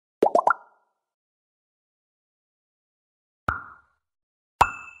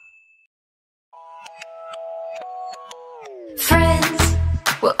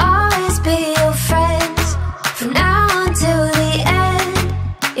We'll always be your friends from now until the end.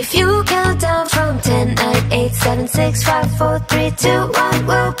 If you count down from 10, 9, 8, 7, 6, 5, 4, 3, 2, 1,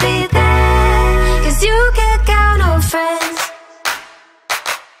 we'll be there. 'Cause you can count on friends.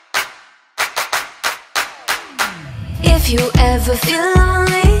 If you ever feel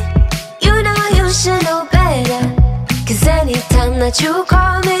lonely, you know you should know better. 'Cause anytime that you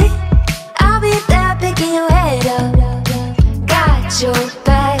call me, I'll be there picking your head up. Got your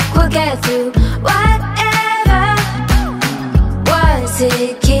back, we'll get through whatever. Was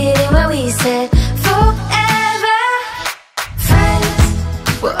it kidding when we said forever? Friends,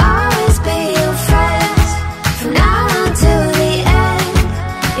 we'll always be your friends from now until the end.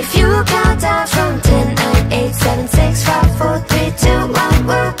 If you count down from 10, 9, 8, 7, 6, 5, 4, 3, 2, 1,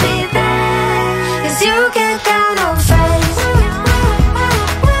 we'll be there. 'Cause you can count on friends.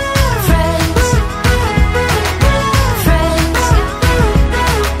 Friends, friends,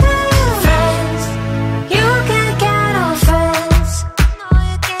 friends. You can count on friends.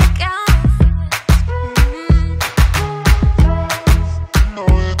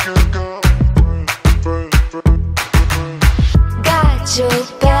 Got your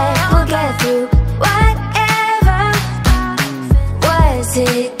back, we'll get through whatever. Was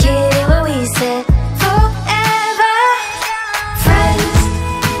it kidding when we said forever? Friends,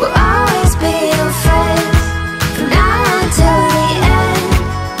 we'll always be your friends from now until the end.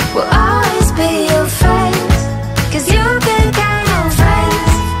 We'll always be your friends, 'cause you can count on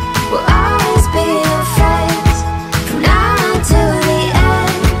friends. We'll always be your friends from now until the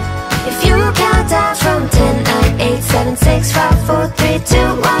end. If you count down from 10, 9, 8, 7, 6, 5, 4, 3, 2,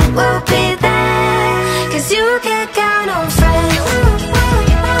 1, we'll be there. 'Cause you can count on friends.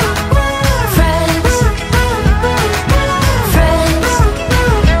 Friends, friends,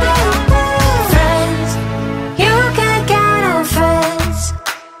 friends. You can count on friends.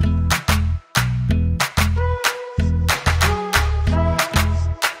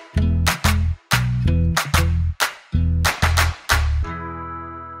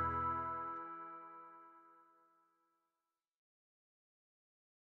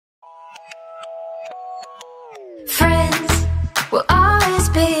 Friends, we'll always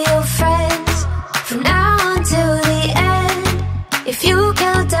be your friends from now until the end. If you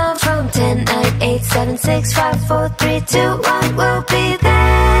count down from 10, 9, 8, 7, 6, 5, 4, 3, 2, 1, we'll be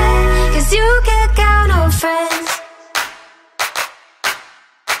there. 'Cause you can count on friends.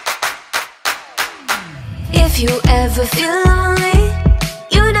 If you ever feel lonely,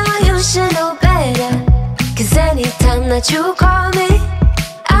 you know you should know better. 'Cause anytime that you call me,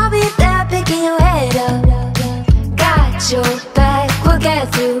 I'll be there picking your head up. Got your back, we'll get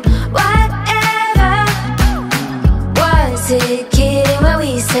through whatever. Was it kidding when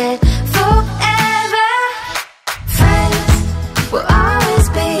we said forever? Friends, we'll always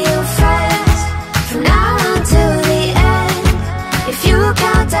be your friends from now until the end. If you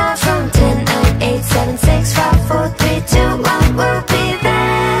count down from 10, 9, 8, 7, 6, 5, 4, 3, 2, 1, we'll be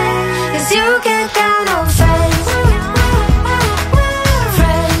there. 'Cause you can count on friends.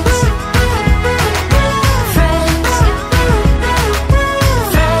 Friends, friends,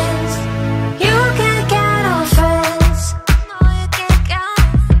 friends. You can count on friends.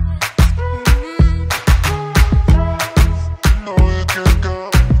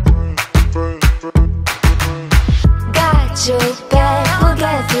 Got your back, we'll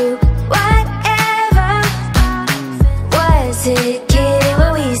get through whatever. Was it kidding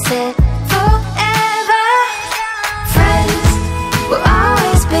when we said forever? Friends, we'll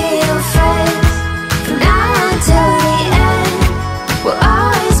always be your friends from now until the end. We'll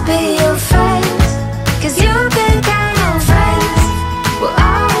always be your friends, 'cause you can count on friends. We'll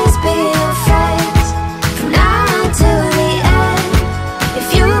always be your friends from now until the end. If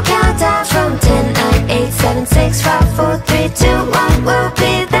you count down from 10, 9, 8, 7, 6, 5, 4, 3, 2, 1, we'll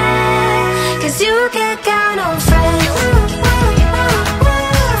be there. 'Cause you can count on friends.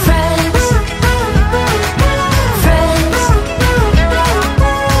 Friends, friends,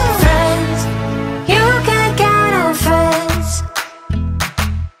 friends. You can count on friends.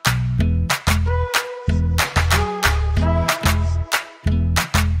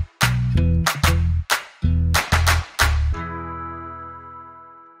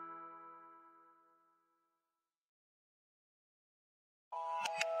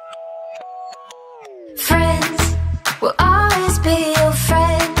 Friends, we'll always be your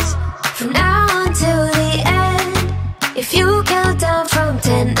friends from now until the end. If you count down from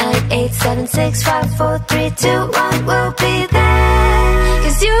 10, 9, 8, 7, 6, 5, 4, 3, 2, 1, we'll be there.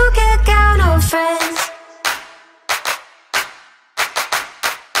 'Cause you can count on friends.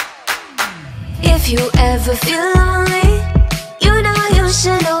 If you ever feel lonely, you know you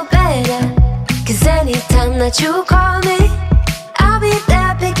should know better. Cause anytime that you call me, I'll be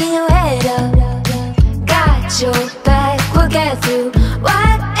there picking your head up. Got your back, we'll get through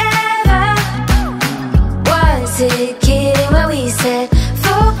whatever. Was it kidding when we said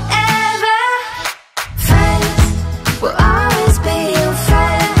forever? Friends, we'll always be your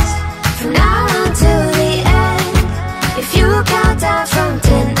friends, from now until the end. If you count down from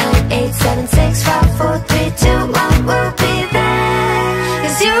 10, 9, 8, 7, 6, 5, 4, 3, 2, 1, we'll be there.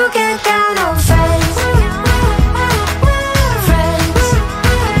 Cause you can count on friends. Friends.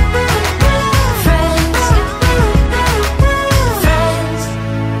 Friends. Friends.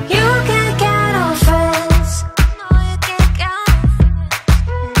 You can count on friends. No, you can count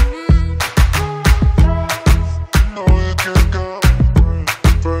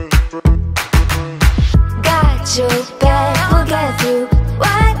got your back, we'll get through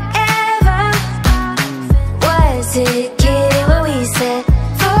whatever. Was it kidding when we said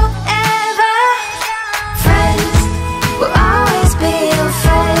forever? Friends, we'll always be your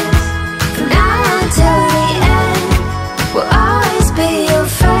friends, from now until the end. We'll always be your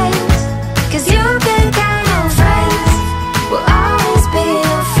friends, cause you can count on friends. We'll always be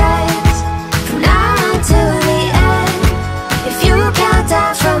your friends, from now until the end. If you count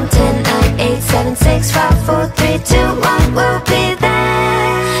down from 10, 9, 8, 7, 6, 5, 4, 3, 2, 1, we'll be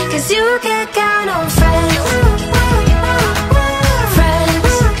there. Cause you can count on friends. Friends.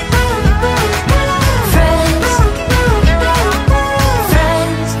 Friends.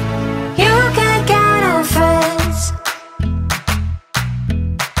 Friends. You can count on friends.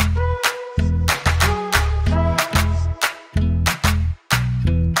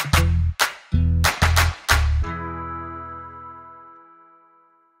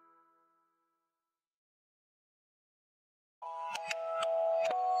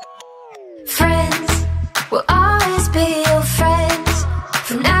 Friends, we'll always be your friends,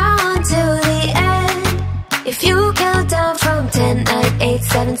 from now until the end. If you count down from 10, 9, 8,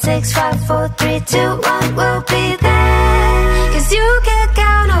 7, 6, 5, 4, 3, 2, 1, we'll be there. Cause you can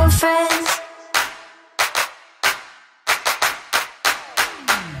count on friends.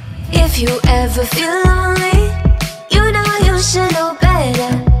 If you ever feel lonely, you know you should know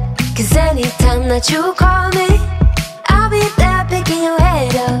better. Cause anytime that you call me, I'll be there picking your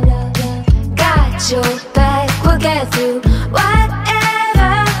head up. Got your back, we'll get through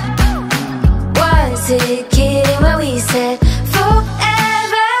whatever. Was it kidding when we said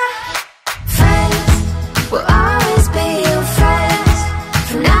forever? Friends, we'll always be your friends,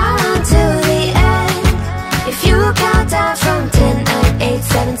 from now until the end. If you count down from 10, 9, 8,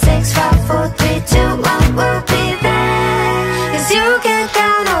 7, 6, 5, 4, 3, 2, 1, we'll be there. Cause you can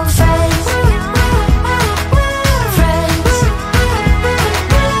count on friends. Friends.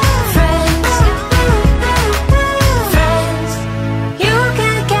 Friends. Friends. You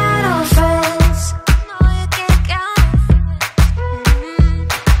can count on friends. No, you can count.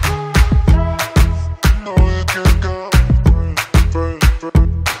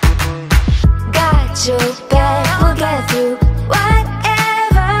 Got your back, we'll get through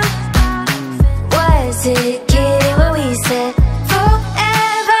whatever. Was it kidding when we said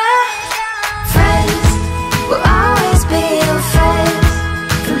forever? Friends, we'll always be your friends,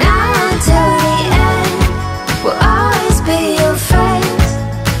 from now until the end. We'll always be your friends,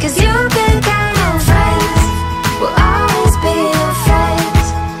 cause you can count on friends. We'll always be your friends,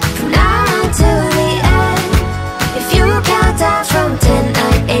 from now until the end. If you count down from 10,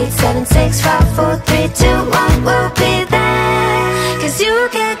 9, 8, 7, 6, 5, 4, 3, 2, 1, we'll be there. Cause you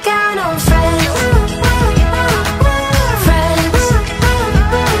can count on friends. Friends.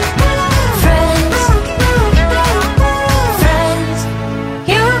 Friends. Friends.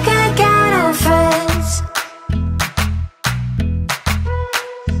 You can count on friends.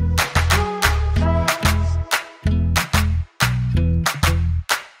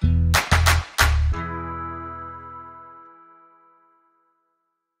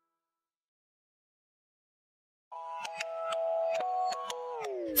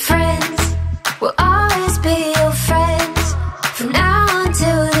 Friends, we'll always be your friends, from now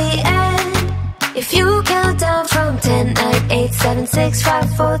until the end. If you count down from 10, 9, 8, 7, 6,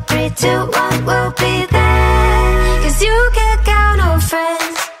 5, 4, 3, 2, 1, we'll be there. Cause you can count on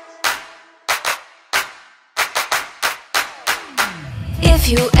friends. If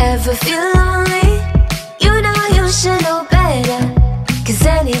you ever feel lonely, you know you should know better. Cause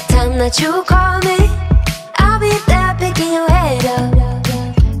anytime that you call me, I'll be there picking your head up.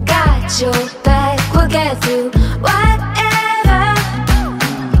 Got your back, we'll get through whatever.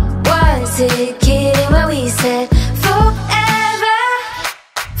 Was it kidding when we said forever?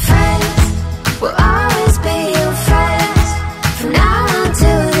 Friends, we'll always be your friends, from now on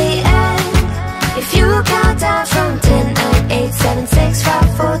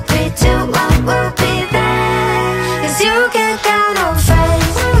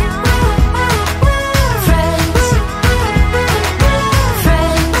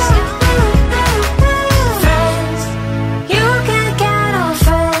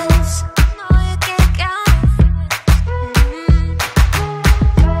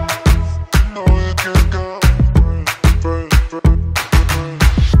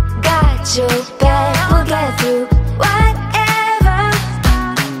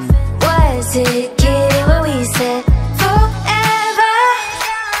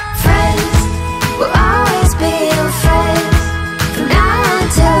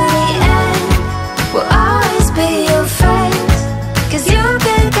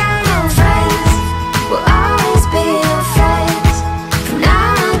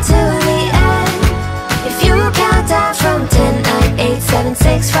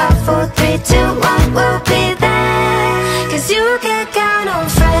count on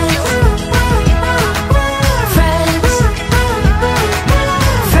friends. Friends.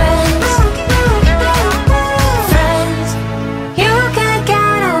 Friends. Friends. You can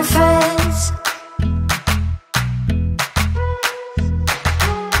count on friends.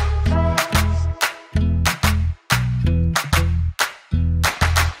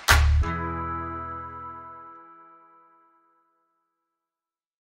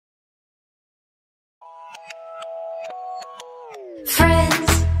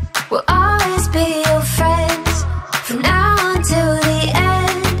 Friends will always be your friends from now until the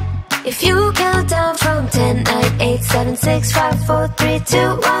end. If you count down from 10, 9, 8, 7, 6, 5, 4, 3, 2,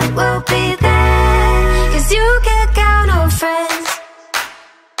 1, we'll be there. 'Cause you can count on friends.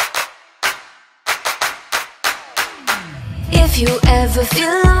 If you ever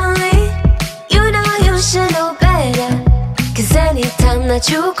feel lonely, you know you should know better. 'Cause anytime that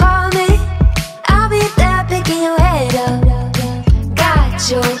you call me, I'll be there picking your head up. Got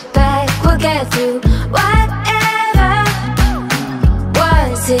your back, we'll get through whatever.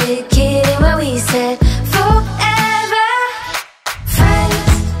 Was it kidding when we said forever?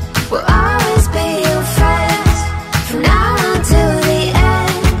 Friends will always be your friends from now until the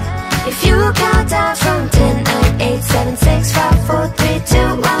end. If you count down from 10, 9, 8, 7, 6, 5, 4, 3,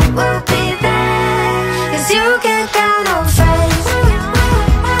 2, 1, we'll be there. 'Cause you can count on friends.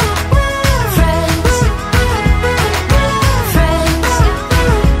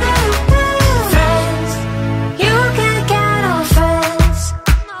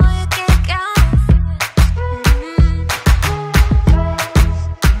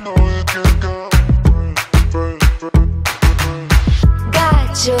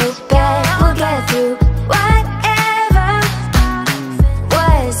 Your back, we'll get through whatever.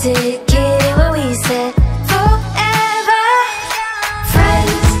 Was it kidding when we said forever?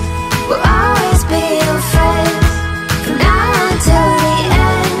 Friends will always be your friends from now until the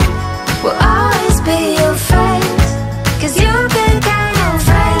end. We'll always be your friends, 'cause you can count on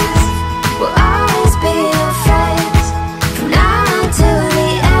friends. We'll always be your friends from now until the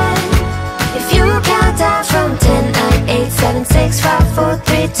end. If you count down from 10, 9, 8, 7, 6, 5, 4,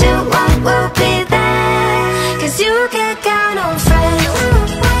 3, 2, 1, we'll be there. 'Cause you can count on friends.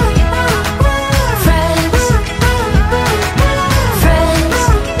 Friends. Friends.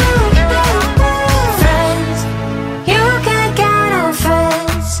 Friends. You can count on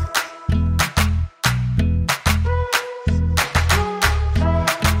friends.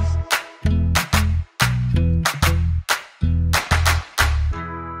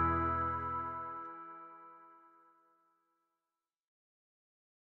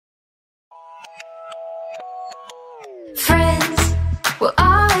 Friends will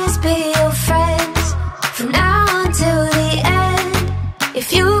always be your friends from now until the end. If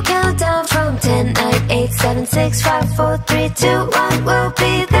you count down from 10, 9, 8, 7, 6, 5, 4, 3, 2, 1, we'll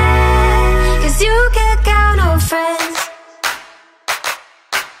be there. 'Cause you can count on friends.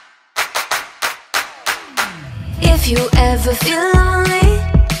 If you ever feel lonely,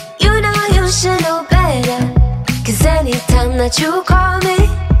 you know you should know better. 'Cause anytime that you call me,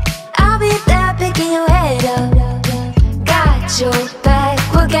 I'll be there picking your head up. Got your back,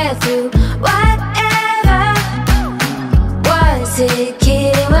 we'll get through whatever. Was it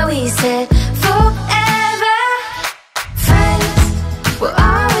kidding when we said forever? Friends will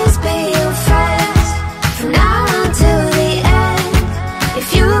always be your friends from now until the end. If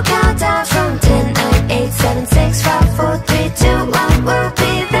you count down from 10, 9, 8, 7, 6, 5, 4, 3, 2, 1, we'll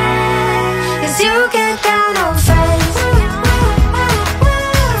be there. 'Cause you can count on friends.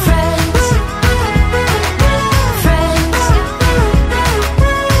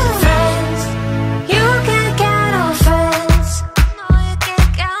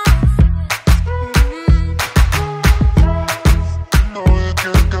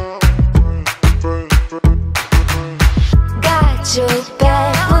 Your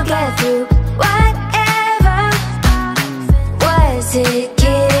back, we'll get through whatever. Was it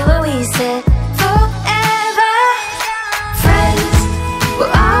kidding when we said forever? Friends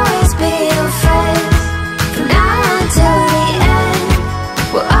will always be your friends from now until the end.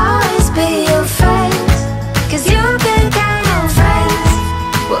 We'll always be your friends, 'cause you can count on friends.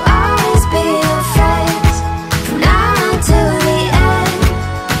 We'll always be your friends from now until the end.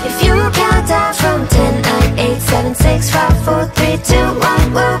 If you count down from 10, 9, 8, 7, 6, 5, 4, 3, 2, 1.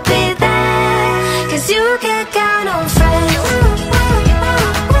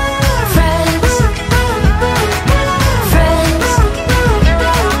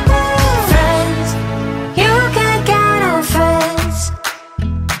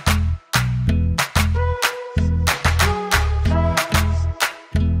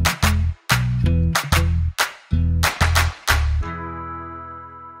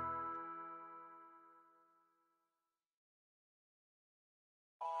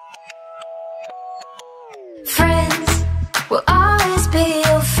 We'll always be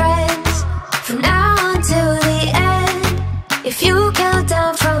your friends from now until the end. If you count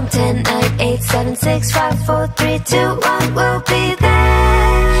down from 10, 9, 8, 7, 6, 5, 4, 3, 2, 1, we'll be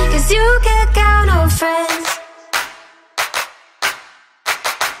there. 'Cause you can count on friends.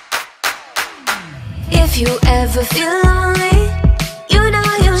 If you ever feel lonely, you know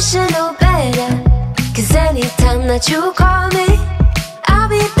you should know better. 'Cause anytime that you call me, I'll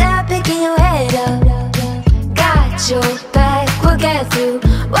be there picking your head up. Got your back, we'll get through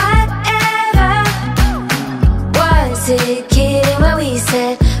whatever. Was it kidding when we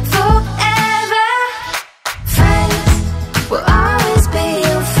said forever? Friends, we'll always be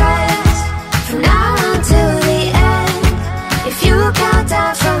your friends from now until the end. If you count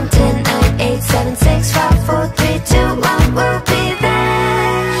down from 10, 9, 8, 7, 6, 5, 4, 3, 2, 1, we'll be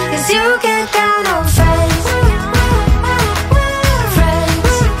there. 'Cause you can count on friends.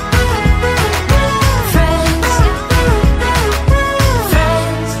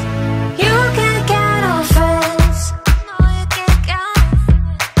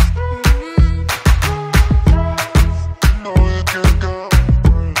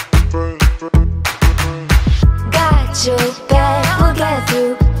 Your back, we'll get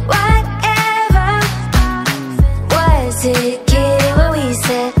through whatever. Was it kidding when we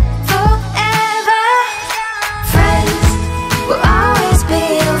said forever? Friends, we'll always be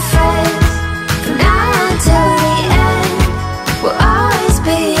your friends from now until the end. We'll always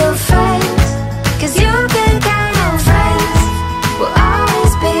be your friends, 'cause you can count on friends. We'll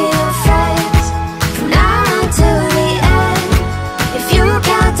always be your friends from now until the end. If you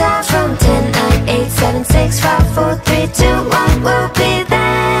count down from 10, 9, 8, 7, 6, 5, 4, 3, 2, 1, we'll be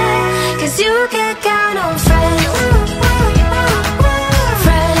there. 'Cause you can count on friends.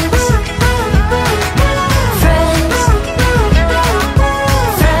 Friends, friends,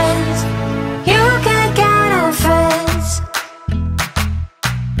 friends. You can count on friends.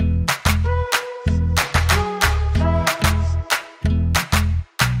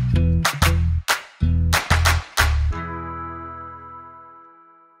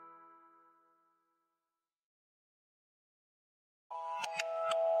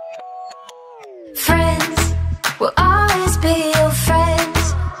 Friends, we'll always be your friends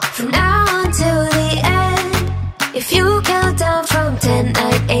from now until the end. If you count down from 10,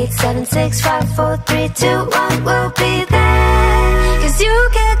 9, 8, 7, 6, 5, 4, 3, 2, 1, we'll be there. 'Cause you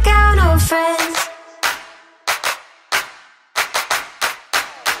can count on friends.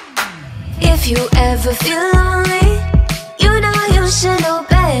 If you ever feel lonely, you know you should know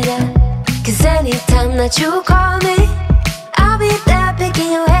better. 'Cause anytime that you call me, I'll be there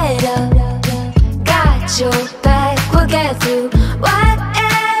picking your head up. Got your back, we'll get through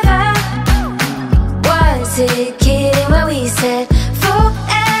whatever. Was it kidding when we said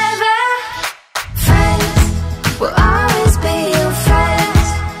forever? Friends, we'll always be your friends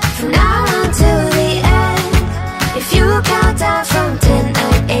from now until the end. If you count down from 10,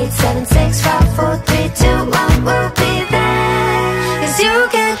 9, 8, 7, 6, 5, 4, 3, 2, 1, we'll be there. 'Cause you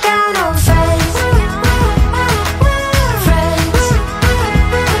can count on friends.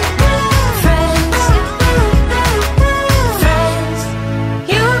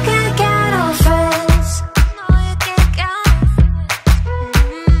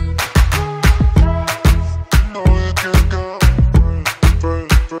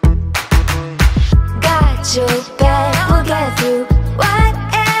 Your back, we'll get through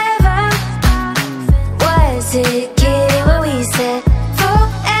whatever. Was it kidding when we said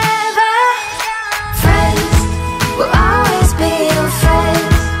forever? Friends, we'll always be your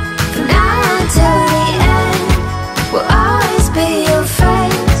friends from now until the end. We'll always be your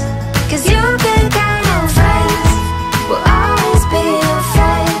friends, 'cause you can count on friends. We'll always be your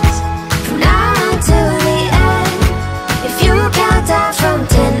friends from now until the end. If you count down from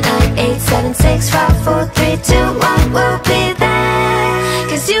 10, 9, 8, 7, 6, 5, 4, 3, 2, 1, we'll be there.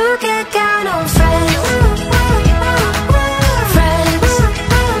 'Cause you can count on friends. Friends,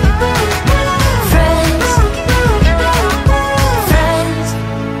 friends, friends.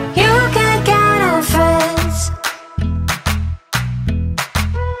 You can count on friends.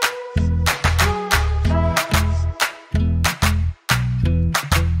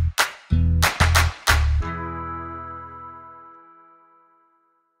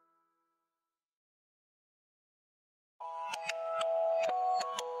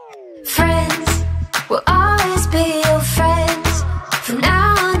 Friends, we'll always be your friends from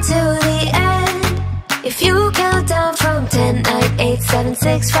now until the end. If you count down from 10, 9, 8, 7,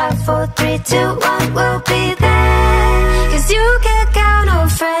 6, 5, 4, 3, 2, 1, we'll be there. 'Cause you can count on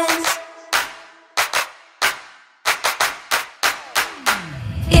friends.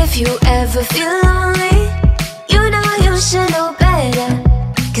 If you ever feel lonely, you know you should know better.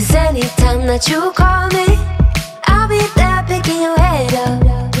 Cause anytime that you call me, I'll be there picking your head up.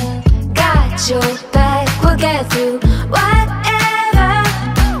 Got your back, we'll get through whatever.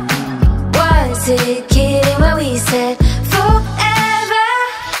 Was it kidding when we said forever?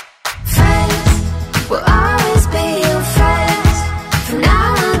 Friends, we'll always be your friends, from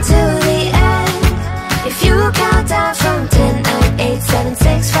now on till the end. If you count down from 10, 9, 8, 7,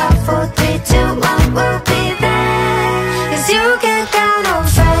 6, 5, 4, 3, 2, 1, we'll be there. Cause you can count on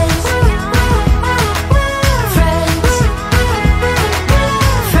friends. Friends,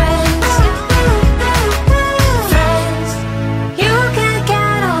 friends, friends. You can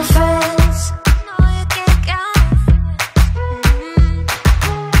count on friends. No, you can count on friends.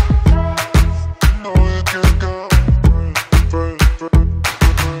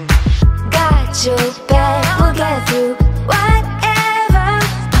 Got your back, we'll get through whatever.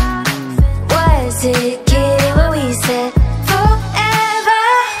 Was it kidding when we said forever?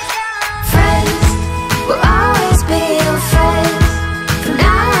 Friends, we'll always be your friends, from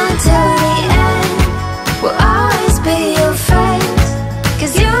now until the end. We'll always be your friends,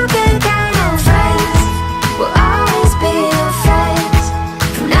 cause you can count on friends. We'll always be your friends,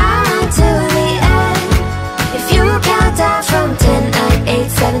 from now until the end. If you count down from 10, 9, 8,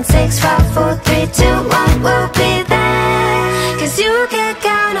 7, 6, 5, 4, 3, 2, 1, we'll be there. Cause you can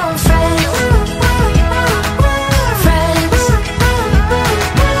count on friends. Friends,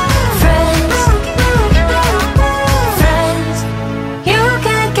 friends, friends. You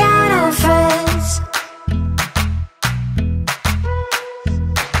can count on friends.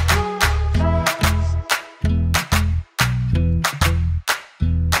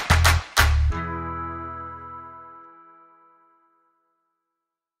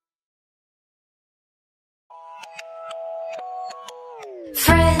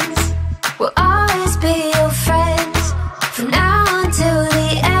 Friends, we'll always be your friends, from now until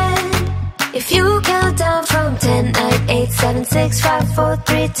the end. If you count down from 10, 9, 8, 7, 6, 5, 4,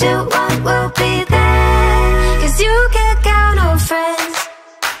 3, 2, 1, we'll be there. Cause you can count on friends.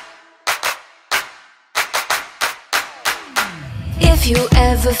 If you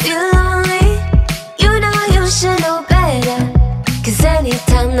ever feel lonely, you know you should know better. Cause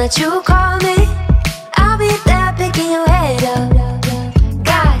anytime that you call me, I'll be there picking your head up.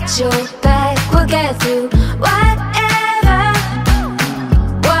 Got your back, we'll get through whatever.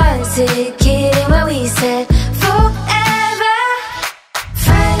 Was it kidding when we said forever?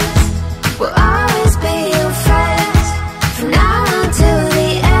 Friends, we'll always be your friends, from now until the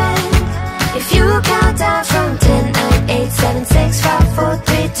end. If you count down from 10, 9, 8, 7, 6, 5, 4,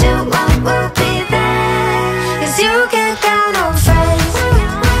 3, 2, 1, we'll be there. Cause you can count on friends.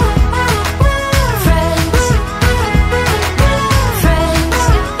 Friends, friends,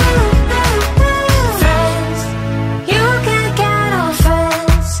 friends. You can count on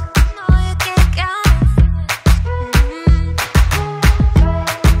friends. No, you can count on friends.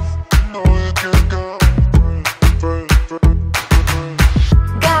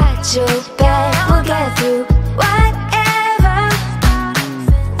 Got your back, we'll get through whatever.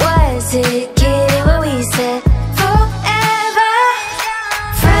 Was it kidding when we said forever?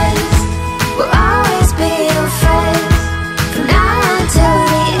 Friends, we'll always be your friends, from now until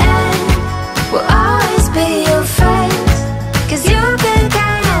the end. We'll always be your friends, cause you can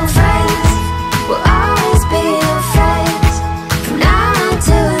count on friends. We'll always be your friends, from now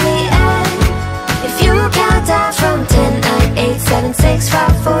until the end. If you count down from 10, 9, 8, 7, 6,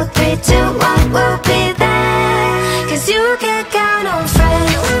 5, 4, 3, 2, 1, we'll be there. Cause you can count on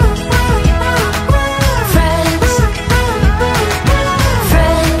friends. Friends,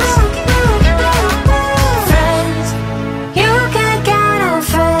 friends, friends. You can count on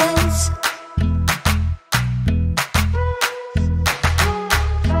friends.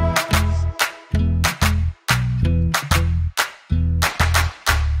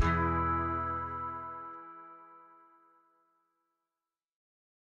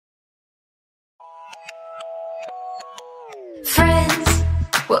 Friends,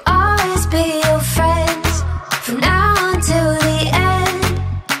 we'll always be your friends, from now until the end.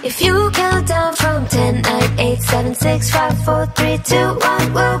 If you count down from 10, 9, 8, 7, 6, 5, 4, 3, 2,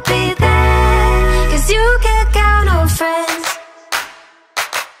 1, we'll be there. Cause you can count on friends.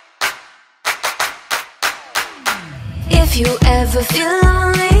 If you ever feel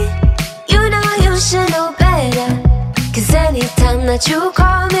lonely, you know you should know better. Cause anytime that you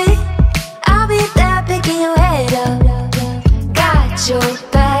call me, I'll be there picking your head up. Got your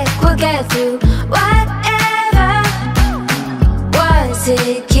back, we'll get through whatever. Was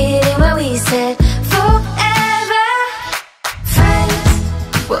it kidding when we said forever? Friends,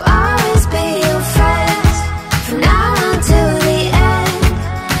 we'll always be your friends, from now on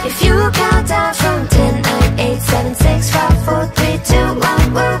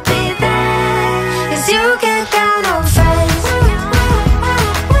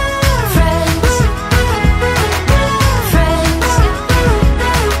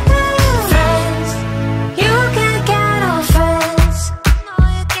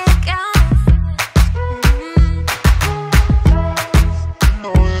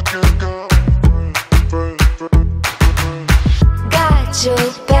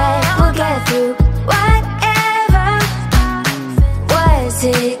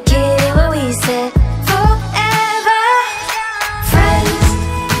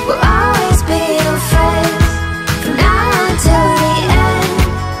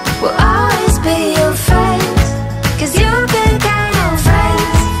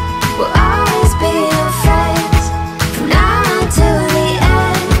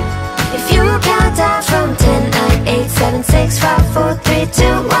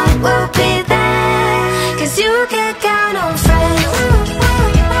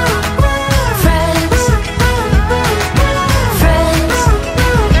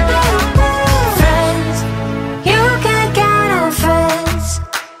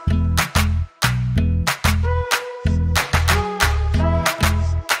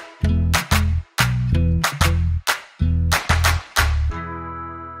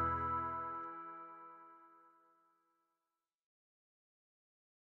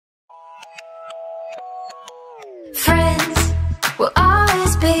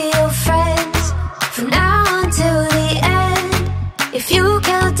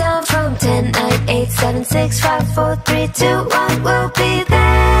 9, 8, 7, 6, 5, 4, 3, 2, 1, we'll be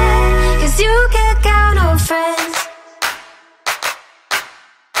there. 'Cause you can count on friends.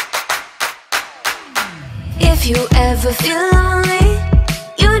 If you ever feel lonely,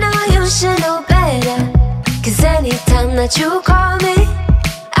 you know you should know better. 'Cause anytime that you call me,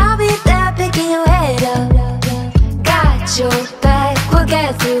 I'll be there picking your head up. Got your back, we'll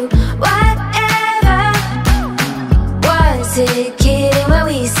get through whatever. Was it kidding when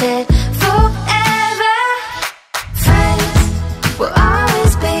we said forever? Friends will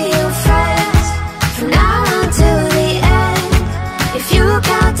always be your friends from now on till the end. If you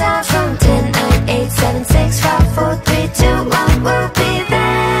count down from 10, 9, 8, 7, 6, 5, 4, 3, 2, 1, we'll be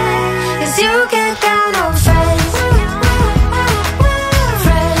there. 'Cause you can count on friends.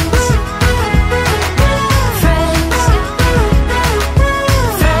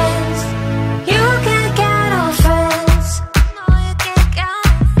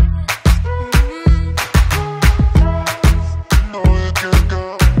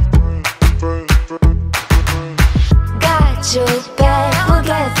 Your back, we'll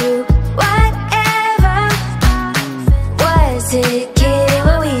get through whatever. Was it kidding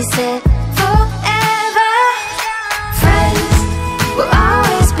when we said forever? Friends will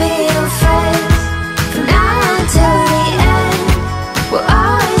always be your friends from now until the end. We'll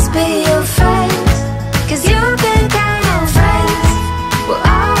always be your friends. 'Cause you can count on friends. We'll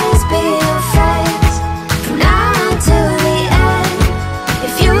always be your friends from now until the end.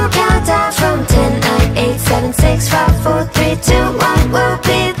 If you count down from 10, 9, 8, 7, 6, 5, 4, 3, 2, 1, we'll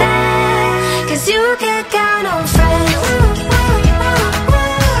be there. 'Cause you can count on friends.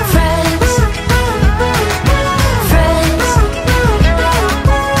 Friends. Friends.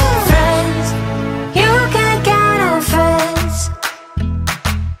 Friends. You can count on friends.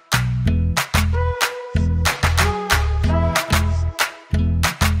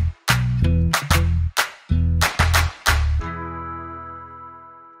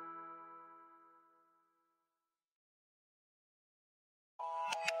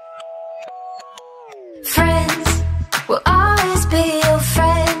 Friends will always be your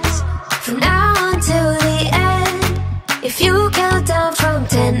friends from now until the end. If you count down from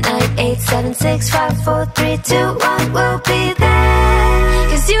 10, 9, 8, 7, 6, 5, 4, 3, 2, 1, we'll be there.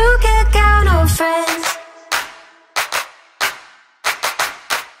 'Cause you can count on friends.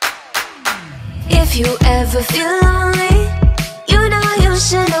 If you ever feel lonely, you know you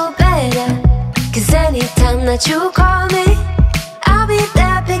should know better. 'Cause anytime that you call me, I'll be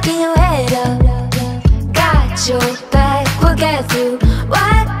there picking your head up. Got your back, we'll get through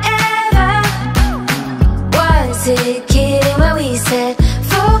whatever. Was it kidding when we said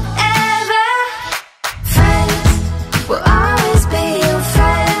forever? Friends will always be your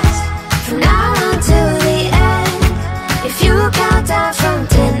friends from now until the end. If you count down from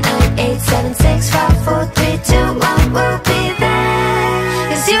 10, 9, 8, 7, 6, 5, 4, 3, 2, 1, we'll be there.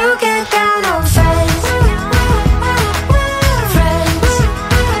 'Cause you can count on friends.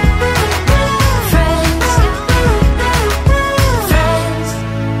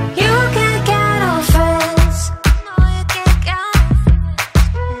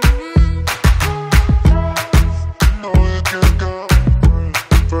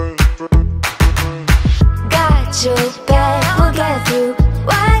 Your back, we'll get through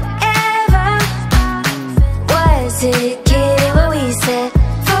whatever. Was it kidding when we said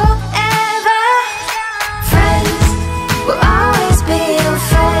forever? Friends will always be your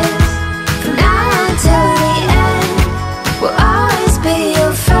friends from now until the end. We'll always be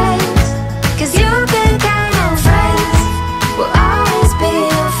your friends. 'Cause you can count on friends. We'll always be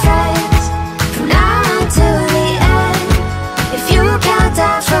your friends from now until the end. If you count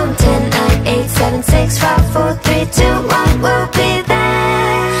down from 10, 9, 8, 7, 6, 5, 4, 3, 2, 1, we'll be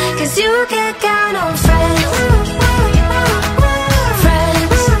there. 'Cause you can count on friends. Friends.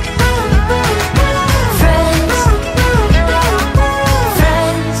 Friends.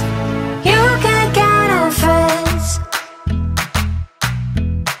 Friends. You can count on friends.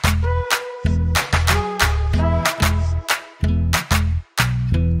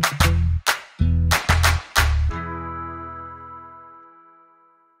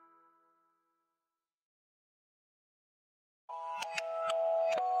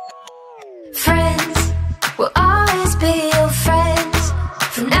 Friends will always be your friends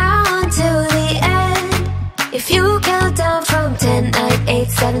from now until the end. If you count down from 10, 9, 8,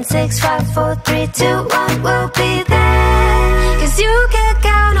 7, 6, 5, 4, 3, 2, 1, we'll be there. 'Cause you can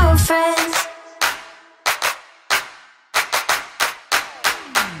count on friends.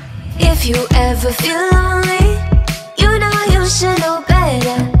 If you ever feel lonely, you know you should know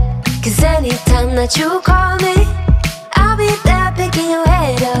better. 'Cause anytime that you call me, I'll be there picking your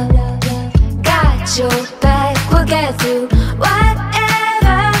head up. Got through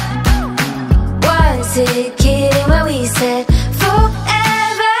whatever. Was it kidding when we said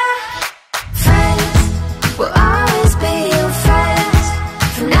forever? Friends will always be your friends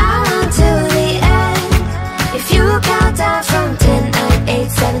from now until the end. If you count down from 10, 9, 8,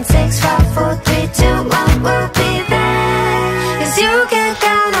 7, 6, 5, 4, 3, 2, 1, we'll be there. 'Cause you can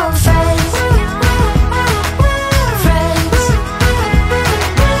count on friends. Friends,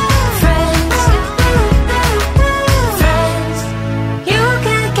 friends, friends. You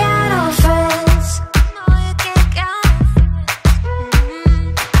can count on friends. No, you can count on friends.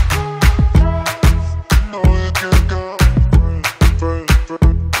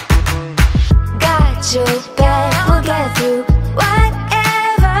 Got your back, we'll get through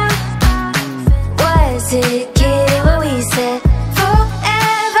whatever. Was it kidding when we said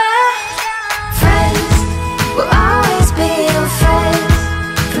forever? Friends will always be your friends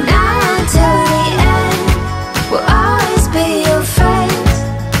from now until the end. Will always be your friends.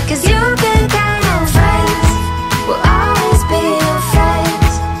 'Cause you can count on friends. Will always be your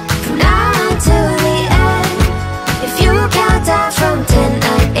friends from now until the end. If you count down from 10,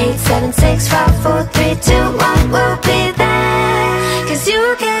 9, 8, 7, 6, 5, 4, 3, 2, 1, we'll be there. 'Cause you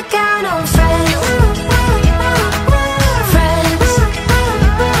can count on friends. Friends,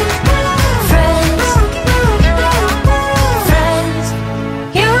 friends, friends.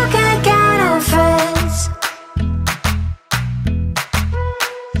 You can count on friends.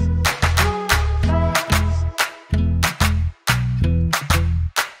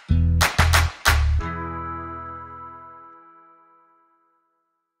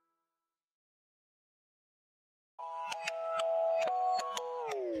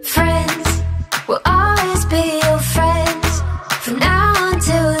 Friends will always be your friends from now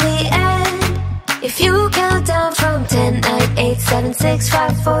until the end. If you count down from 10, 9, 8, 7, 6,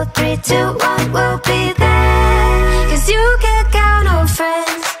 5, 4, 3, 2, 1, we'll be there. 'Cause you can count on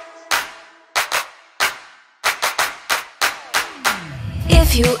friends. If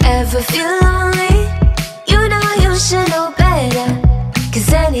you ever feel lonely, you know you should know better. 'Cause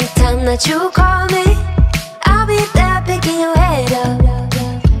anytime that you call me, I'll be there picking your head up.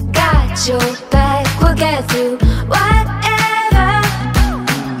 Got your back, we'll get through whatever.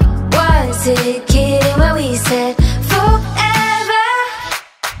 Was it kidding when we said forever?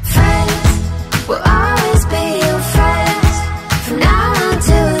 Friends will always be your friends from now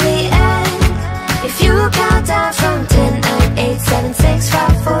until the end. If you count down from 10, 9, 8, 7, 6,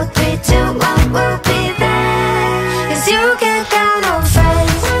 5, 4, 3, 2, 1, we'll be there. 'Cause you can count on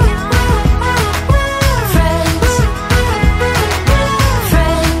friends. Friends,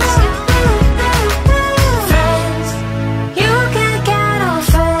 friends, friends. You can count on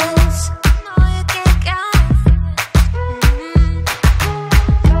friends. No, you can count on friends.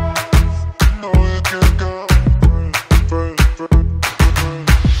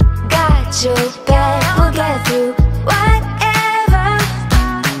 Got your back, we'll get through whatever.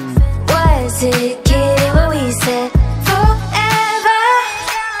 Was it kidding when we said forever?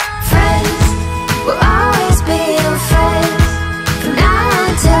 Friends will always be your friends from now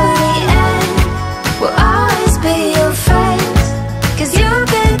until the end. Will always be your friends. 'Cause you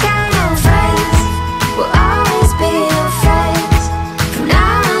can count on friends. Will always be your friends from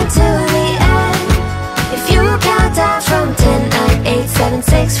now until the end. If you count down from 10, 9, 8, 7,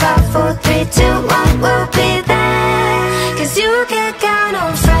 6, 5, 4, 3, 2, 1, we'll be there. 'Cause you can count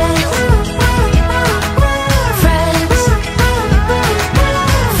on friends. Friends,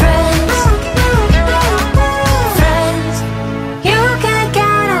 friends, friends. You can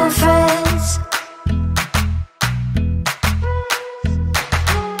count on friends.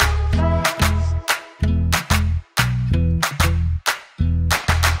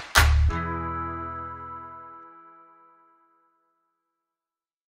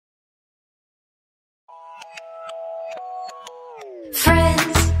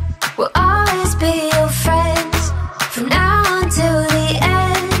 Friends will always be your friends from now until the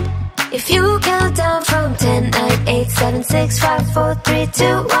end. If you count down from 10, 9, 8, 7, 6, 5, 4, 3,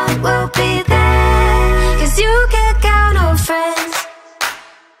 2, 1, we'll be there. 'Cause you can count on friends.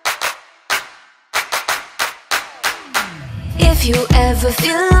 If you ever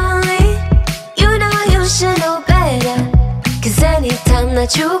feel lonely, you know you should know better. 'Cause anytime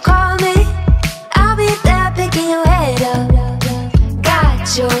that you call me, I'll be there picking your head up. Got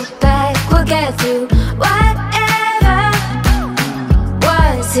your back, we'll get through whatever.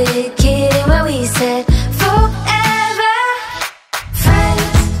 Was it kidding when we said forever?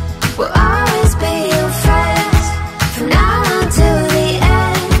 Friends will always be your friends from now until the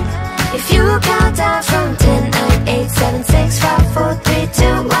end. If you count down from 10, 9, 8, 7, 6, 5, 4, 3,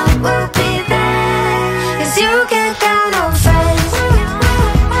 2, 1, we'll be there. 'Cause you can count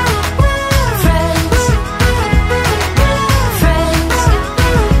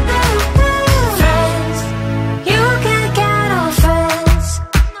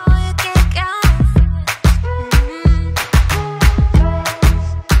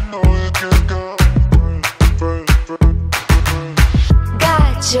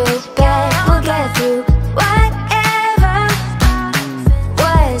your back, we'll get through whatever.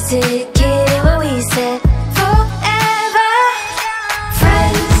 Was it kidding when we said forever?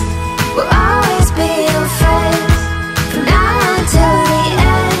 Friends, we'll always be your friends. From now until the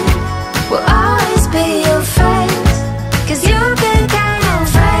end, we'll always be your friends. Cause you can count on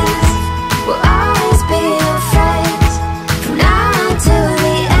friends. We'll always be your friends. From now until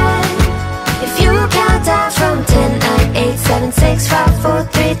the end. If you count down from 10, 9, 8, 7, 6, 5, 4,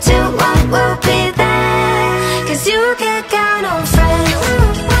 3, 2, 1, we'll be there. Cause you can count on friends.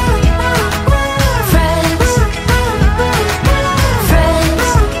 Friends. Friends.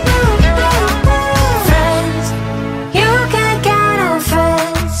 Friends. You can count on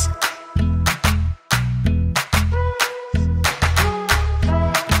friends.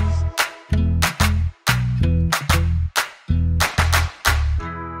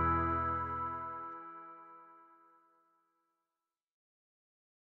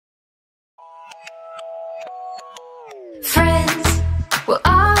 Friends, we'll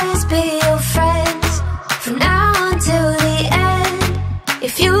always be your friends. From now until the end.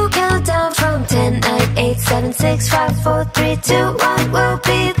 If you count down from 10, 9, 8, 7, 6, 5, 4, 3, 2, 1, we'll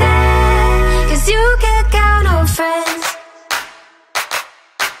be there. Cause you can count on friends.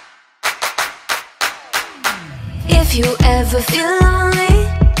 If you ever feel lonely,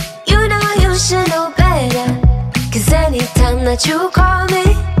 you know you should know better. Cause anytime that you call me,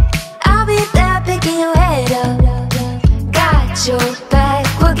 I'll be there picking your head up. Got your back,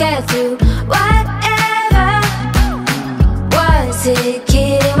 we'll get through whatever. Was it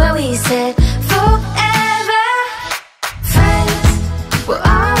kidding when we said forever? Friends, we'll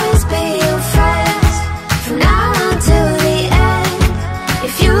always be your friends. From now until the end.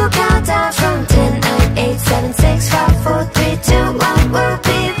 If you count down from 10, 9, 8, 7, 6, 5, 4, 3, 2, 1, we'll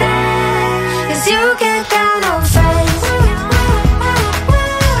be there. Cause you can count on friends.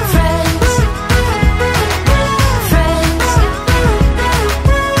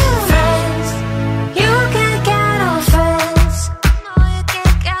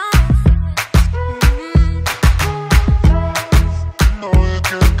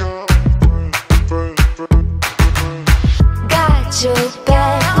 Your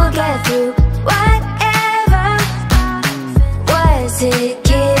back, we'll get through whatever. Was it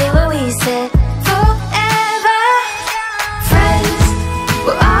kidding when we said forever? Friends,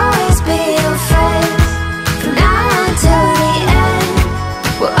 we'll always be your friends. From now until the end,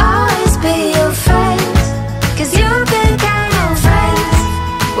 we'll always be your friends. Cause you can count on friends.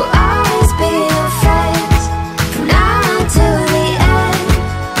 We'll always be your friends. From now until the end.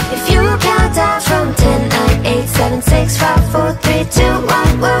 If you count down from 10, 9, 8, 7, 6, 5, 4, 3, 2,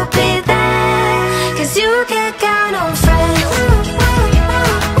 1, we'll be there. Cause you can count on friends.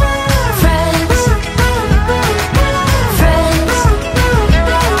 Friends. Friends.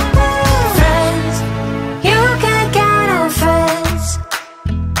 Friends. You can count on friends.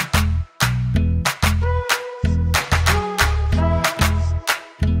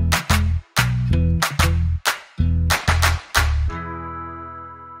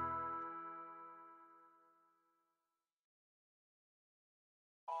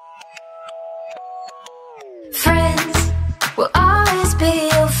 Friends, we'll always be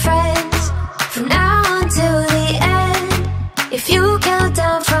your friends. From now until the end. If you count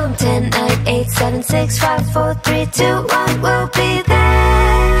down from 10, 9, 8, 7, 6, 5, 4, 3, 2, 1, we'll be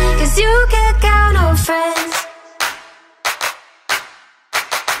there. Cause you can count on friends.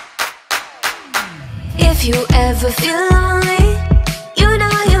 If you ever feel lonely, you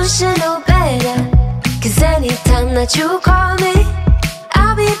know you should know better. Cause anytime that you call me,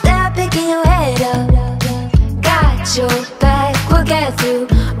 I'll be there picking your head up. Got your back, we'll get through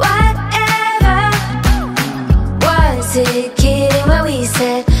whatever. Was it kidding when we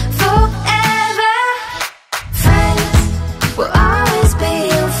said forever? Friends, we'll always be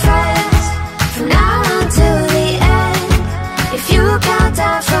your friends. From now until the end. If you count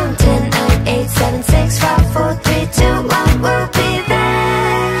down from 10, 9, 8, 7, 6, 5, 4, 3, 2, 1, we'll be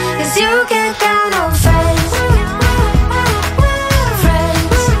there. Cause you can count on friends.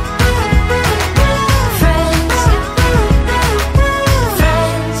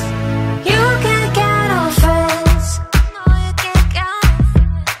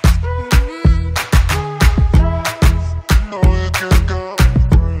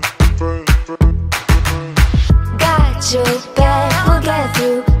 Your back, we'll get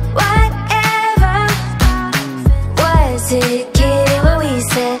through whatever. Was it kidding when we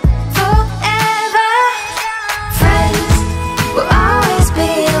said forever?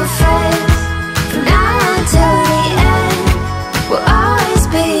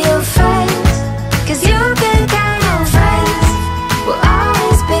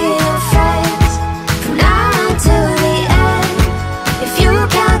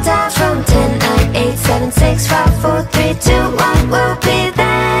 6, 5, 4, 3, 2, 1, we'll be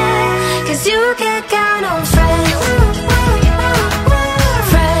there. Cause you can count on friends.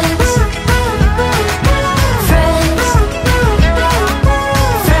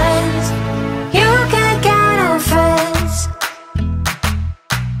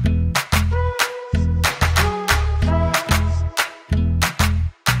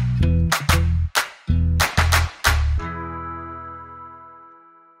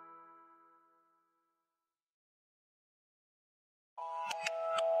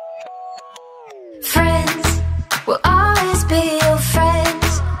 Friends will always be your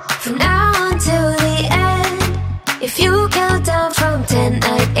friends from now until the end. If you count down from 10,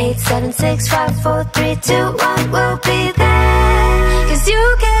 9, 8, 7, 6, 5, 4, 3, 2, 1, we'll be there. Cause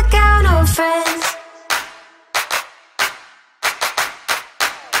you can count on friends.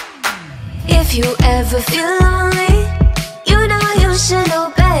 If you ever feel lonely, you know you should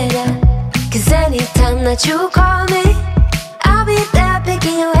know better. Cause anytime that you call me, I'll be there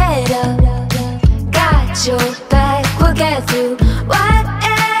picking your head up. Your back, we'll get through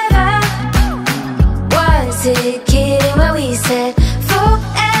whatever. Was it kidding when we said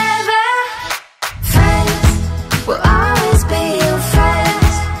forever? Friends will always be your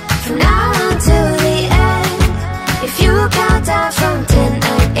friends from now until the end. If you count down from 10,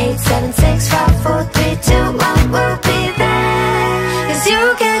 9, 8, 7, 6, 5, 4, 3, 2, 1, we'll be there. Cause you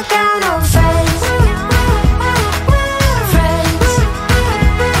can count on friends.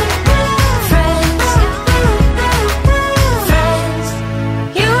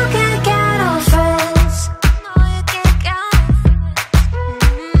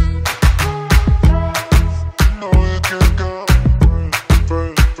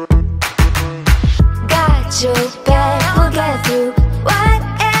 Your back, we'll get through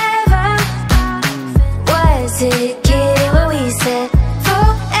whatever. Was it kidding when we said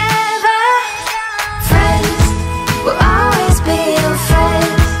forever? Friends will always be your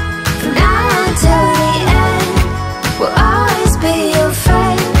friends from now until the end. Will always be your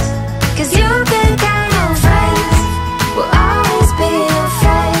friends. Cause you can count on friends. Will always be your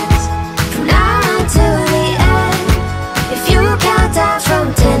friends from now until the end. If you count down from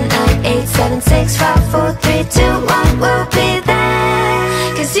 10, 9, 8, 7, 6, 5, 4, 3, 2, 1, we'll be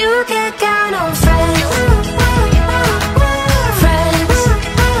there. Cause you can count on friends. Friends.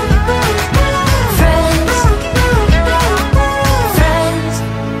 Friends. Friends.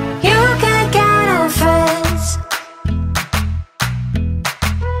 You can count on friends.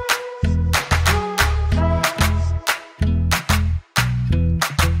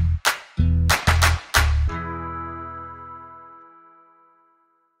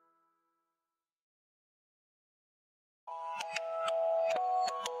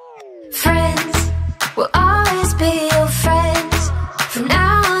 Friends will always be your friends from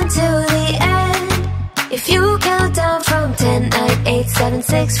now until the end. If you count down from 10, 9, 8, 7,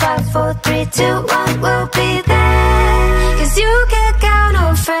 6, 5, 4, 3, 2, 1, we'll be there. Cause you can count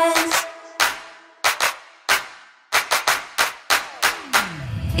on friends.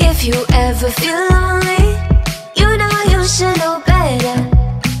 If you ever feel lonely, you know you should know better.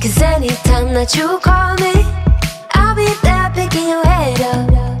 Cause anytime that you call me, I'll be there picking your head up.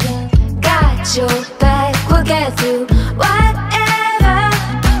 Your back, we'll get through whatever.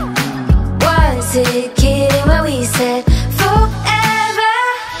 Was it kidding when we said forever?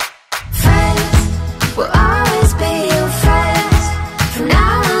 Friends will always be your friends from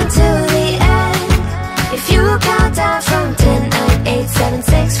now until the end. If you count down from 10, 9, 8, 7,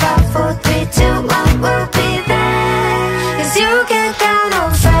 6, 5, 4, 3, 2, 1, we'll be there. Cause you can count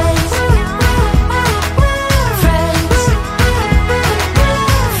on friends.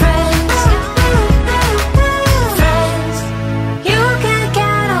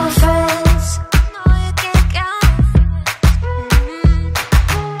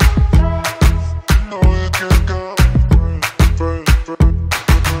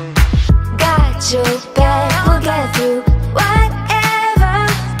 Your back, we'll get through whatever.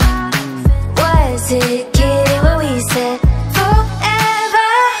 Was it kidding when we said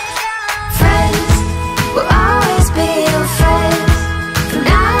forever? Friends will always be your friends from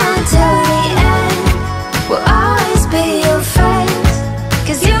now until the end. Will always be your friends.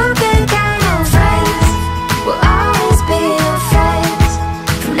 Cause you can count on friends. Will always be your friends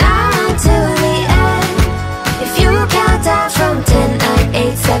from now until the end. If you count down from 10, 9,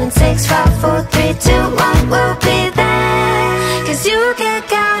 8, 7, 6, 5, 4, 3, 2, 1, we'll be there. Cause you can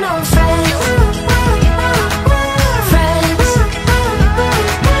count on friends.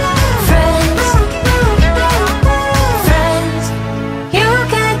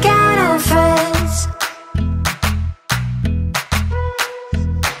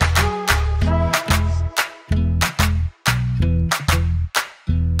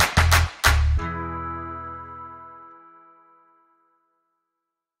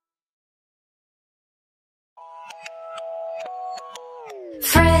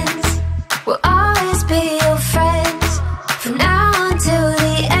 Friends will always be your friends from now until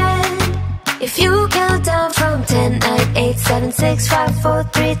the end. If you count down from 10, 9, 8, 7, 6, 5, 4,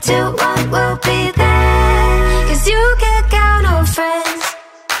 3, 2, 1, we'll be there. 'Cause you can count on friends.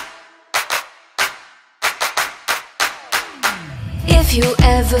 If you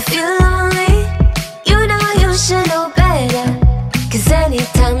ever feel lonely, you know you should know better. 'Cause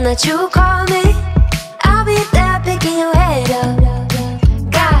anytime that you call me, I'll be there picking your head up.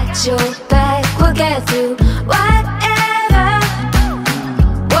 Got your back, we'll get through whatever.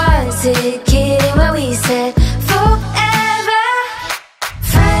 Was it kidding when we said forever?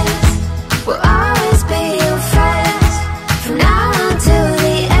 Friends will always be your friends from now until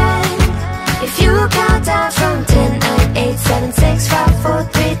the end. If you count down from 10, 9, 8, 7, 6, 5, 4,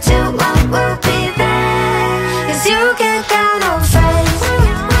 3, 2, 1, we'll be there. 'Cause you can count on friends.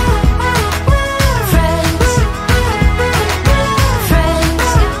 Friends, friends,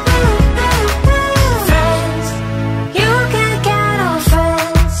 friends. You can count on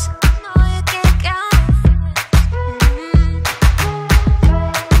friends. No, you can count on friends.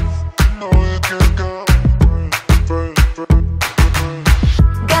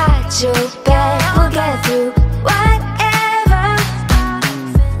 Got your back, we'll get through whatever.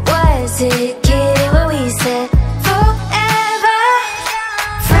 Was it kidding when we said forever?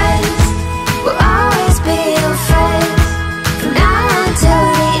 Friends will always be your friends from now until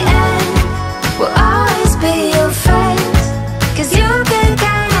the end. Will always be your friends. 'Cause you can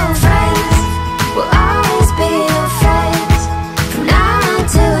count on friends. Will always be your friends from now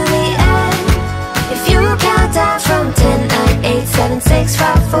until the end. If you count down from 10, 9, 8, 7, 6,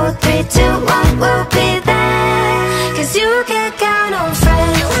 5, 4, 3, 2, 1, we'll be there. 'Cause you can count on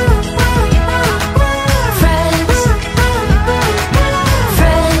friends. Friends,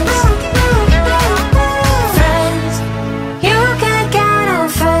 friends, friends. You can count on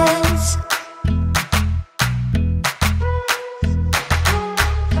friends.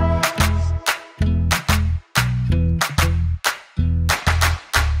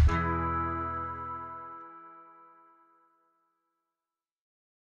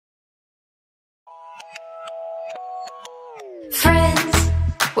 Friends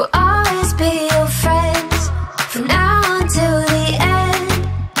will always be your friends from now until the end.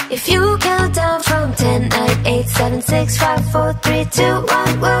 If you count down from 10, 9, 8, 7, 6, 5, 4, 3, 2,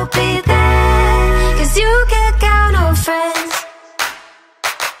 1, we'll be there. 'Cause you can count on friends.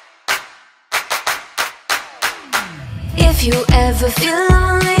 If you ever feel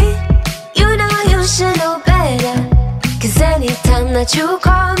lonely, you know you should know better. 'Cause anytime that you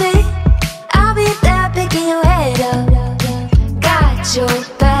call me, I'll be there picking your head up. Got your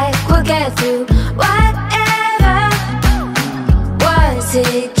back, we'll get through whatever. Was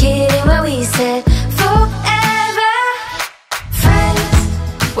it kidding when we said forever? Friends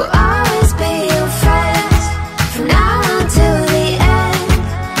will always be your friends from now until the end.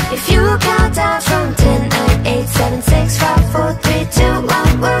 If you count down from 10, 9, 8, 7, 6, 5, 4, 3, 2,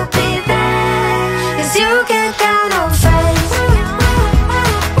 1, we'll be there. 'Cause you can count on friends.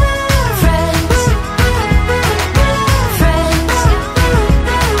 Friends, friends,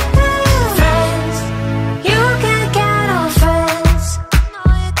 friends. You can count on friends. No,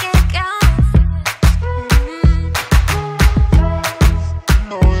 you can count on friends.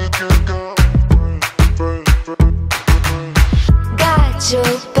 Got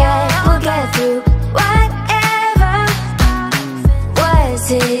your back, we'll get through whatever. Was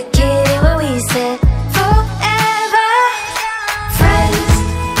it kidding when we said forever? Friends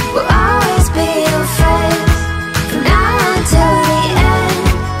will always be your friends from now until the end.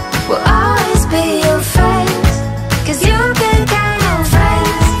 Will always be your friends. 'Cause you can count on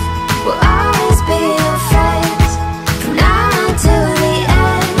friends. Will always be your friends from now until the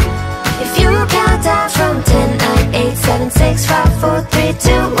end. If you count down from 10, 9, 8, 7, 6, 5, 4, 3,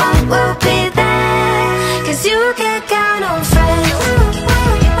 2, 1, we'll be there. 'Cause you can count on friends.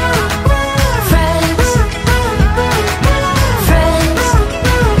 Friends, friends,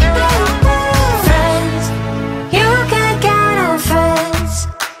 friends. You can count on friends.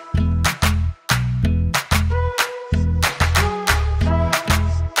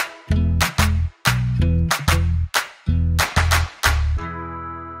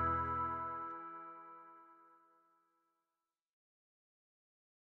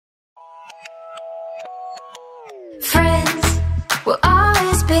 Friends will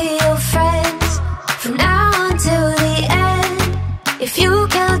always be your friends from now until the end. If you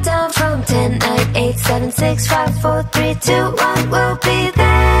count down from 10, 9, 8, 7, 6, 5, 4, 3, 2, 1, we'll be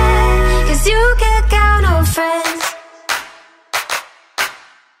there. 'Cause you can count on friends.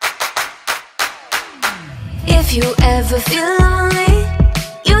 If you ever feel lonely,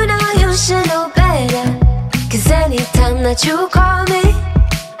 you should know better. Cause anytime that you call me,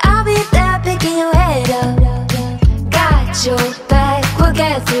 I'll be there picking your head up. Got your back, we'll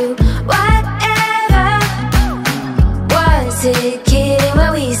get through whatever. Was it kidding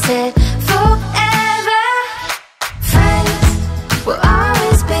when we said forever? Friends, we'll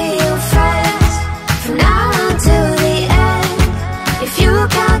always be your friends, from now until the end. If you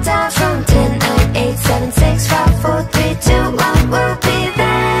count down from 10, 9, 8, 7, 6, 5, 4, 3, 2, 1, we'll be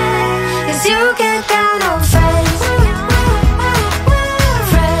there. Cause you can count on friends.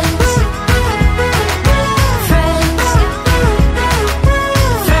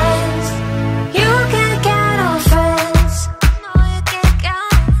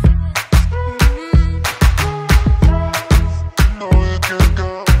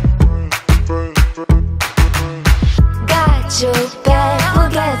 Your back,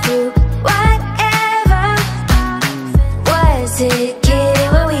 we'll get through whatever. Was it kidding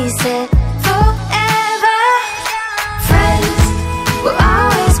when we said forever? Friends, we'll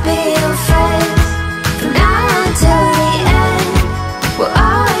always be your friends, from now until the end. We'll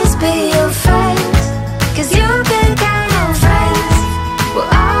always be your friends, cause you can count on friends.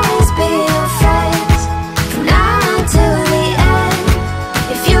 We'll always be your friends, from now until the end.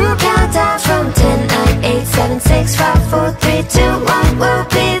 If you count down from 10, 9, 8, 7, 6, 5, 4, 3, 2, 1, we'll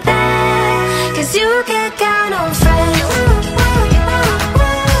be there. Cause you can count on friends.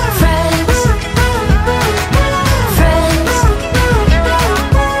 Friends. Friends.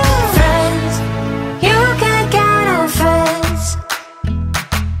 Friends. You can count on friends.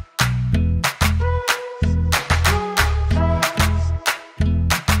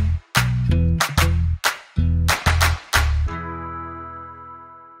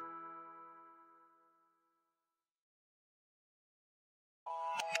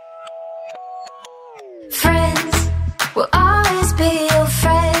 Friends, we'll always be your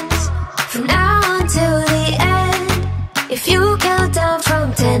friends, from now until the end. If you count down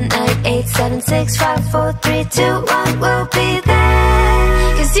from 10, 9, 8, 7, 6, 5, 4, 3, 2, 1, we'll be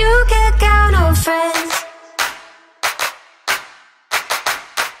there. Cause you can count on friends.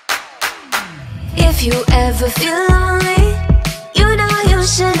 If you ever feel lonely, you know you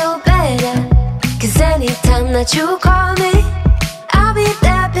should know better. Cause anytime that you call me, I'll be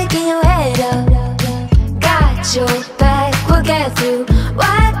there picking your head up. Got your back, we'll get through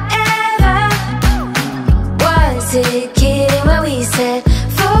whatever. Was it kidding when we said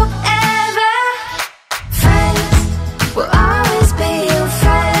forever? Friends, we'll always be your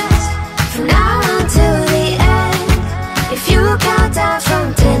friends, from now until the end. If you count down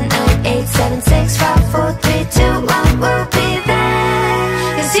from 10, 9, 8, 7, 6, 5, 4, 3, 2, 1, we'll be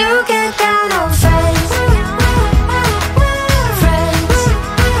there. Cause you can count on friends.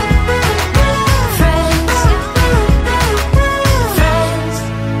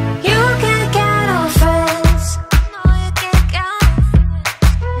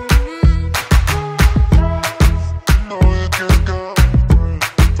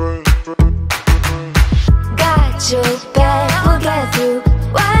 Your back, we'll get through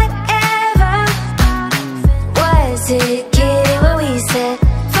whatever. Was it kidding when we said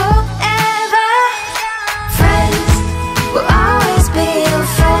forever? Friends, we'll always be your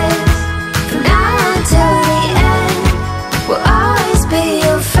friends, from now until the end. We'll always be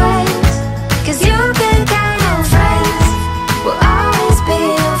your friends, cause you can count on friends. We'll always be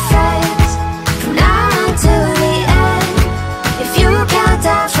your friends, from now until the end. If you count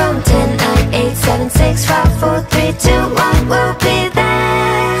down from 10, 9, 8, 7, 6, 5, 4, 3, 2, 1, we'll be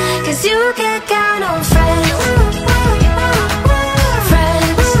there. Cause you can count on friends. Friends.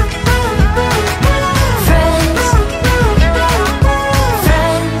 Friends.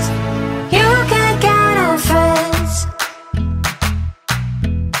 Friends. You can count on friends.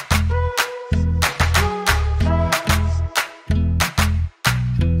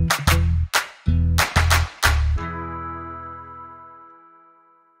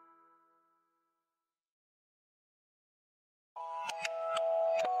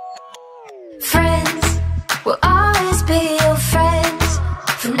 Friends, we'll always be your friends,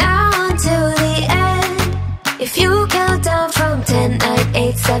 from now until the end. If you count down from 10, 9,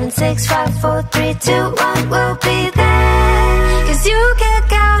 8, 7, 6, 5, 4, 3, 2, 1, we'll be there. Cause you can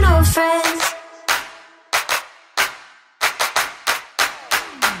count on friends.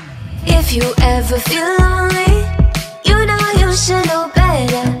 If you ever feel lonely, you know you should know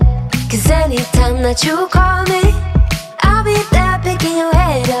better. Cause anytime that you call me, I'll be there picking your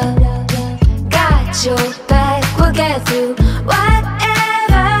head up. Got your back, we'll get through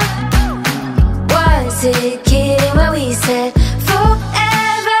whatever. Was it kidding when we said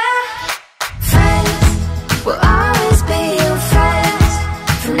forever? Friends, we'll always be your friends,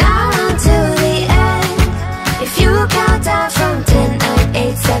 from now on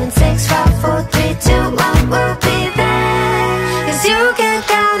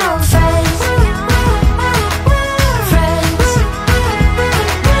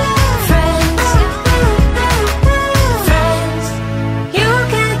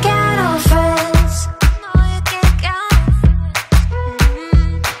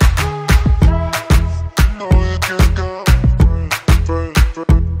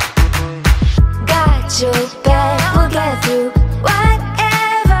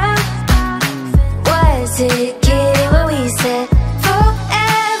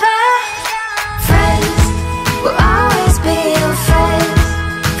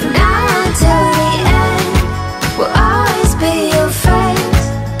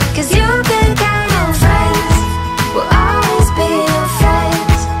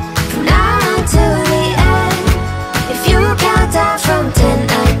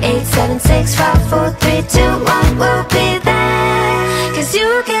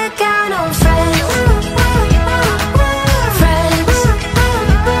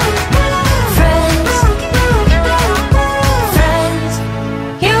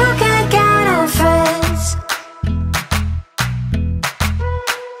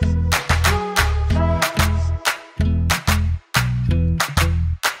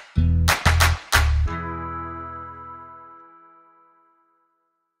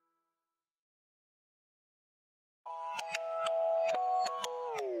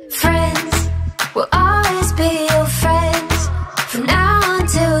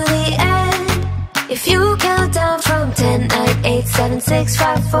 10, 9, 8, 7, 6,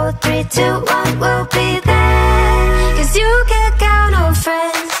 5, 4, 3, 2, 1. We'll be there, 'cause you can count on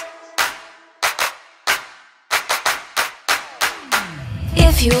friends.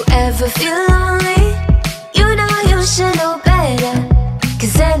 If you ever feel lonely, you know you should know better,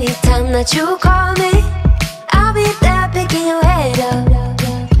 'cause anytime that you call me, I'll be there picking your head up.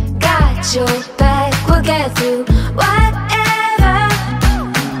 Got your back, we'll get through whatever.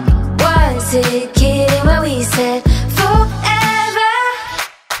 Was it kidding when we said forever?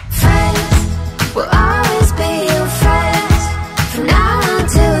 Friends, we'll always be your friends, from now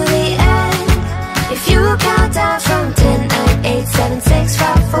until the end. If you count down from 10, 9, 8, 7, 6,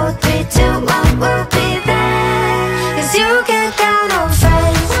 5, 4, 3, 2, 1, we'll be there, 'cause you can count on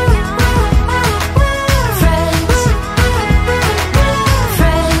friends. Friends,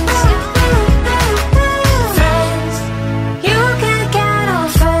 friends, friends, you can count on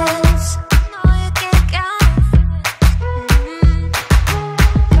friends. No, you can count on friends.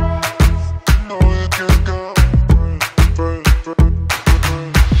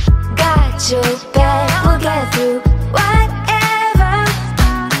 Got your back, we'll get through whatever.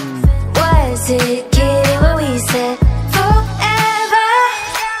 Was it kidding when we said forever?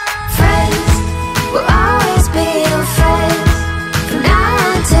 Friends, we'll always be your friends, from now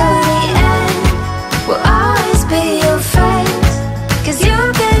until the end. We'll always be your friends, 'cause you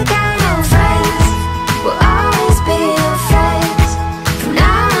can count on friends. We'll always be your friends, from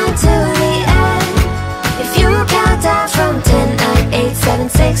now until the end. If you count down from 10, 9, 8, 7,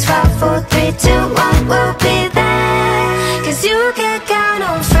 6, 5, 4, 3, 2, 1, we'll be there, 'cause you can count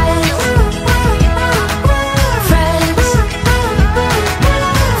on friends. Friends,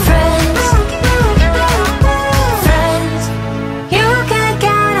 friends, friends, you can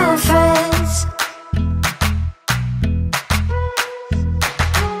count on friends.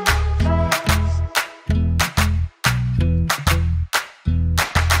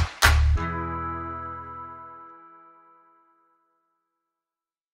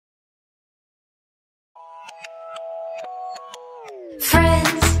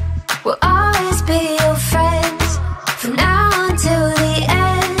 Friends, we'll always be your friends, from now until the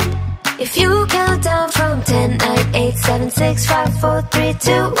end. If you count down from 10, 9, 8, 7, 6, 5, 4, 3,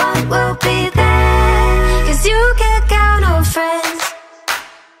 2, 1, we'll be there, 'cause you can count on friends.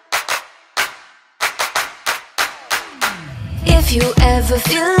 If you ever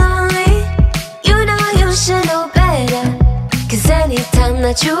feel lonely, you know you should know better, 'cause anytime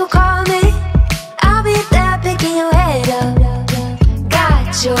that you call me, I'll be there picking your head up. Got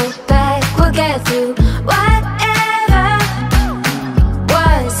your back, we'll get through whatever.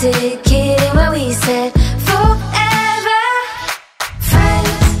 Was it kidding when we said forever?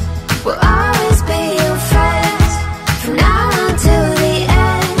 Friends, we'll always be your friends, from now until the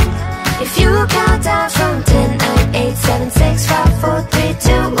end. If you count down from 10, 9, 8, 7, 6, 5, 4, 3,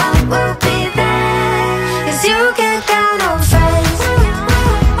 2, 1, we'll be there, 'cause you can count on friends.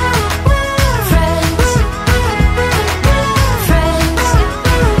 Friends, friends,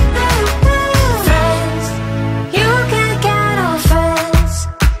 friends, you can count on friends.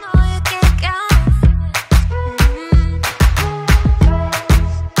 No, you can count on friends.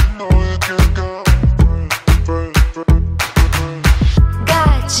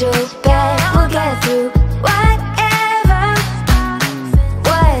 Got your back, we'll get through whatever.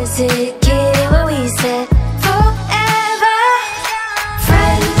 Was it kidding when we said forever?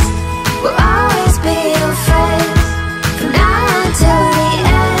 Friends, we'll always be your friends, from now until the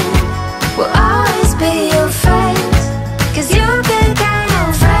end. We'll always be your friends, 'cause you can count on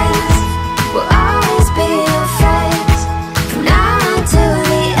friends. We'll always be your friends, from now until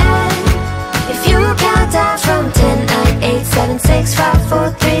the end. If you count down from 10, 9, 8, 7, 6, 5, 4,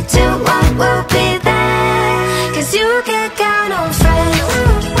 3, 2, 1, we'll be there, 'cause you can count on friends.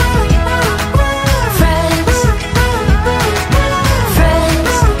 Friends,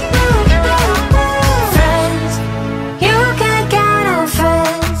 friends, friends, you can count on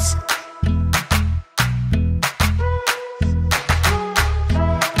friends.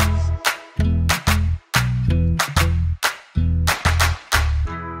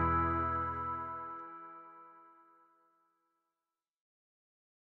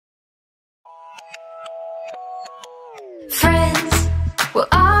 Friends,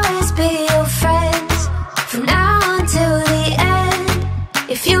 we'll always be your friends, from now until the end.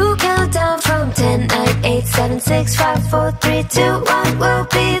 If you count down from 10, 9, 8, 7, 6, 5, 4, 3, 2, 1, we'll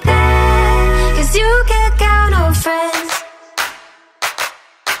be there, 'cause you can count on friends.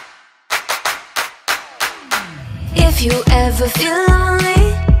 If you ever feel lonely,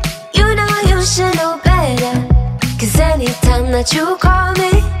 you know you should know better, 'cause anytime that you call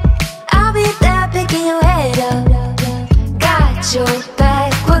me, I'll be there picking your head up. your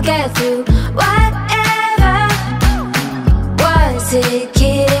back, we'll get through whatever. Was it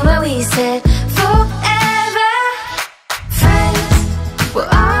kidding when we said forever? Friends, we'll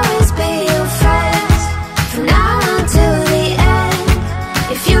always be your friends, from now on till the end.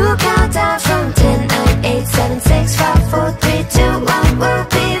 If you count down from 10, 9, 8, 7, 6, 5, 4, 3, 2, 1, we'll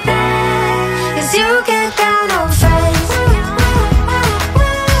be there. 'Cause you can count on friends.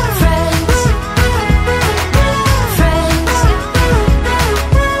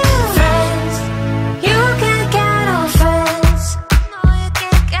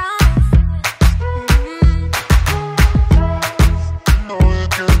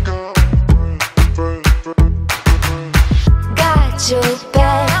 Your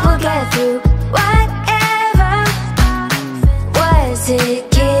back, we'll get through whatever. Was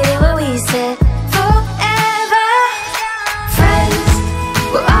it kidding when we said forever? Friends,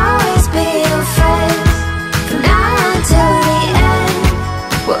 we'll always be your friends, from now until the end.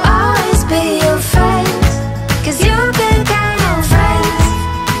 We'll always be your friends, 'cause you can count on friends.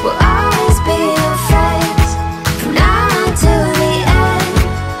 We'll always be your friends, from now until the end.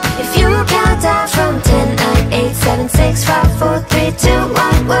 If you count down from 10, 9, 8, 7, 6, 5, 4, 3, 2,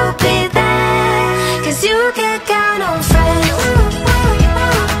 1, we'll be there. 'Cause you can count on friends.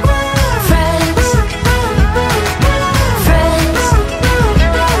 Friends, friends,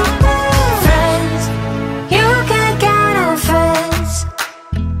 friends. You can count on friends.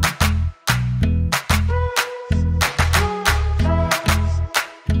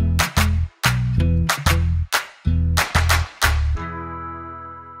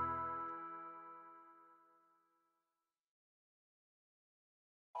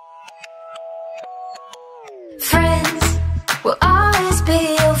 Friends, we'll always be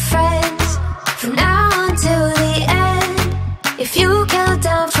your friends, from now until the end. If you count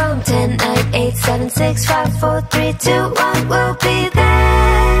down from 10, 9, 8, 7, 6, 5, 4, 3, 2, 1, we'll be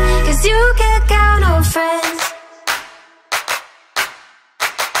there. 'Cause you can count on friends.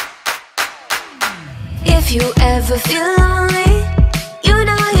 If you ever feel lonely, you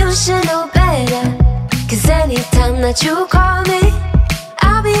know you should know better. 'Cause anytime that you call me,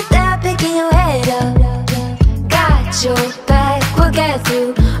 I'll be there picking your head up. Your back, we'll get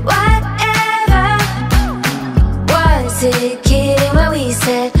through whatever. Was it kidding when we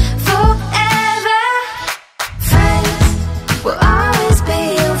said forever? Friends, we'll always be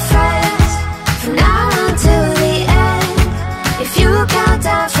your friends, from now until the end. If you count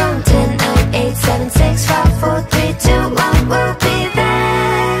down from 10, 9, 8, 7, 6, 5, 4, 3, 2, 1, we'll be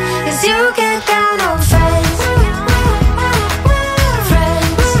there. 'Cause you can count